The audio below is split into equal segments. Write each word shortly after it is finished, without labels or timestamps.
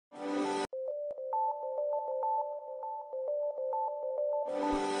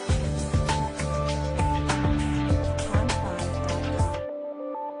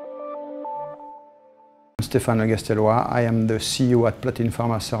Stéphane Legastelois. I am the CEO at Platine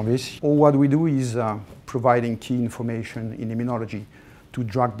Pharma Services. All what we do is providing key information in immunology to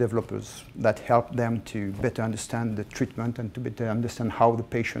drug developers that help them to better understand the treatment and to better understand how the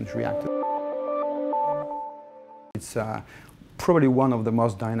patients react. It's probably one of the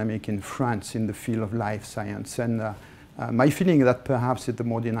most dynamic in France in the field of life science, and my feeling is that perhaps it's the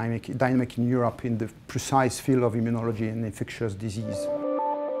more dynamic in Europe in the precise field of immunology and infectious disease.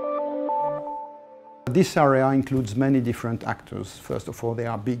 This area includes many different actors. First of all, there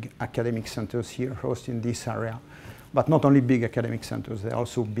are big academic centers here hosting this area. But not only big academic centers, there are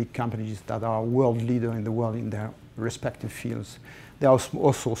also big companies that are world leaders in the world in their respective fields. There are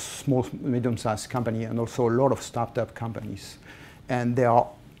also small, medium-sized companies and also a lot of startup companies. And they are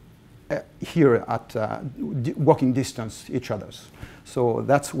here at walking distance each other's. So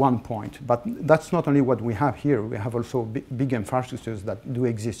that's one point. But that's not only what we have here. We have also big infrastructures that do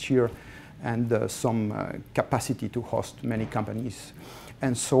exist here and some capacity to host many companies.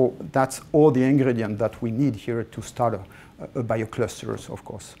 And so that's all the ingredients that we need here to start a bioclusters, of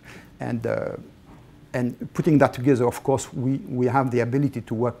course. And putting that together, of course, we have the ability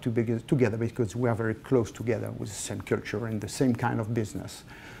to work together because we are very close together with the same culture and the same kind of business.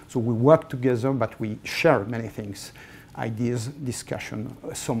 So we work together, but we share many things, ideas, discussion,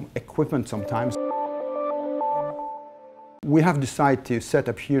 some equipment sometimes. We have decided to set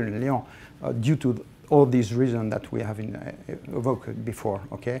up here in Lyon due to all these reasons that we have evoked before,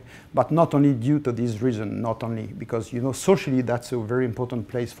 okay? But not only due to this reason, not only because, you know, socially that's a very important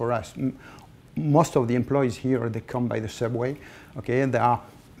place for us. Most of the employees here, they come by the subway, okay? And there are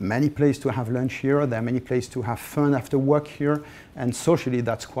many places to have lunch here, there are many places to have fun after work here, and socially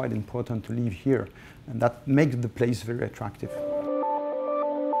that's quite important to live here, and that makes the place very attractive.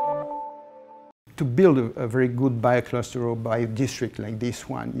 To build a very good biocluster or biodistrict like this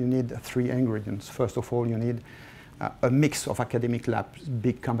one, you need three ingredients. First of all, you need a mix of academic labs,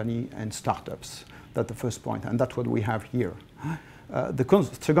 big company and startups. That's the first point, and that's what we have here. The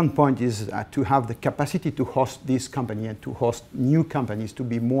second point is to have the capacity to host this company and to host new companies to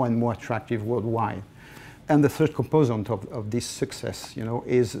be more and more attractive worldwide. And the third component of this success, you know,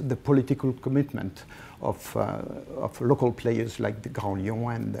 is the political commitment of local players like the Grand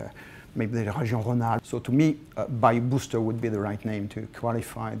Lyon and maybe the Région Rhône-Alpes. So to me, BioBooster would be the right name to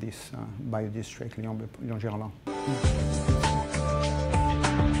qualify this Biodistrict Lyon-Gerland.